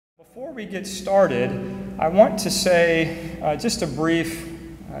Before we get started, I want to say just a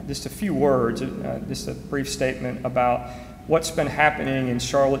few words, just a brief statement about what's been happening in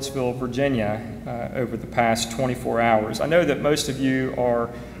Charlottesville, Virginia over the past 24 hours. I know that most of you are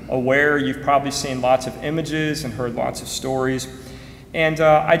aware, you've probably seen lots of images and heard lots of stories, and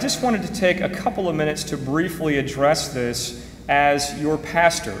I just wanted to take a couple of minutes to briefly address this as your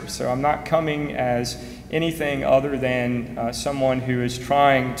pastor. So I'm not coming as anything other than someone who is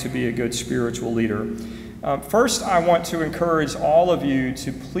trying to be a good spiritual leader. First, I want to encourage all of you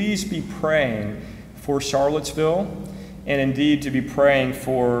to please be praying for Charlottesville and indeed to be praying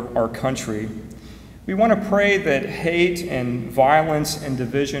for our country. We want to pray that hate and violence and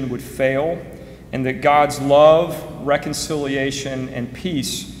division would fail and that God's love, reconciliation, and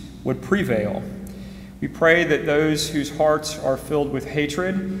peace would prevail. We pray that those whose hearts are filled with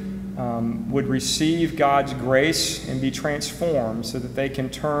hatred would receive God's grace and be transformed so that they can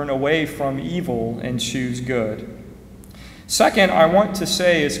turn away from evil and choose good. Second, I want to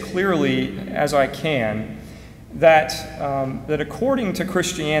say as clearly as I can that according to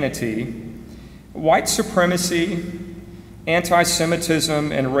Christianity, white supremacy,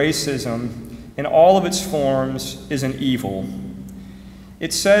 anti-Semitism, and racism in all of its forms is an evil.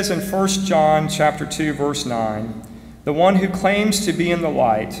 It says in 1 John chapter 2, verse 9, "The one who claims to be in the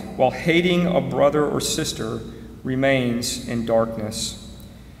light while hating a brother or sister remains in darkness."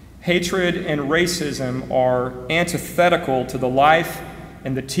 Hatred and racism are antithetical to the life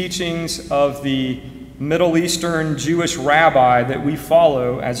and the teachings of the Middle Eastern Jewish rabbi that we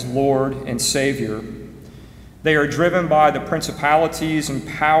follow as Lord and Savior. They are driven by the principalities and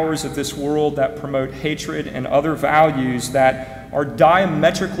powers of this world that promote hatred and other values that are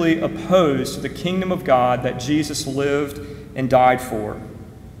diametrically opposed to the kingdom of God that Jesus lived and died for,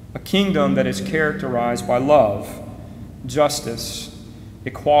 a kingdom that is characterized by love, justice,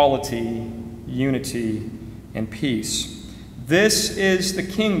 equality, unity, and peace. This is the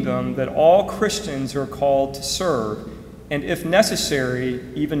kingdom that all Christians are called to serve, and if necessary,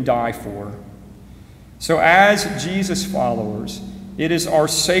 even die for. So as Jesus followers, it is our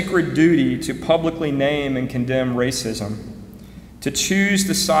sacred duty to publicly name and condemn racism, to choose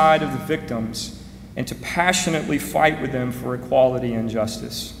the side of the victims, and to passionately fight with them for equality and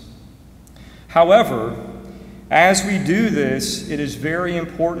justice. However, as we do this, it is very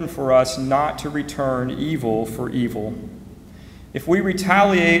important for us not to return evil for evil. If we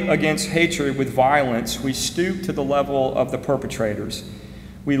retaliate against hatred with violence, we stoop to the level of the perpetrators.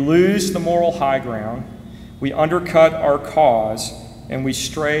 We lose the moral high ground, we undercut our cause, and we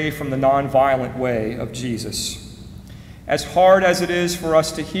stray from the nonviolent way of Jesus. As hard as it is for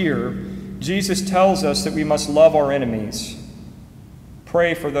us to hear, Jesus tells us that we must love our enemies,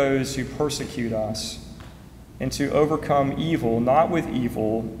 pray for those who persecute us, and to overcome evil, not with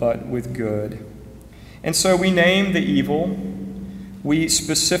evil, but with good. And so we name the evil, we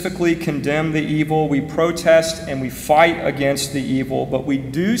specifically condemn the evil, we protest and we fight against the evil, but we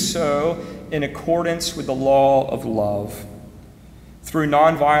do so in accordance with the law of love, through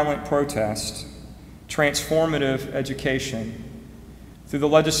nonviolent protest, transformative education, through the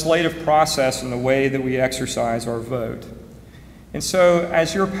legislative process and the way that we exercise our vote. And so,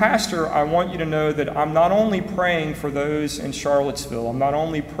 as your pastor, I want you to know that I'm not only praying for those in Charlottesville, I'm not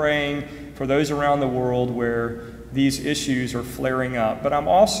only praying for those around the world where these issues are flaring up, but I'm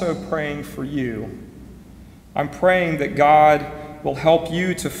also praying for you. I'm praying that God will help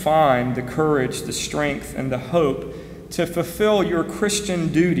you to find the courage, the strength, and the hope to fulfill your Christian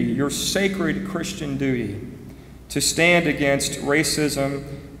duty, your sacred Christian duty, to stand against racism,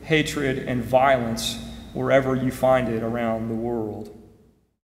 hatred, and violence wherever you find it around the world.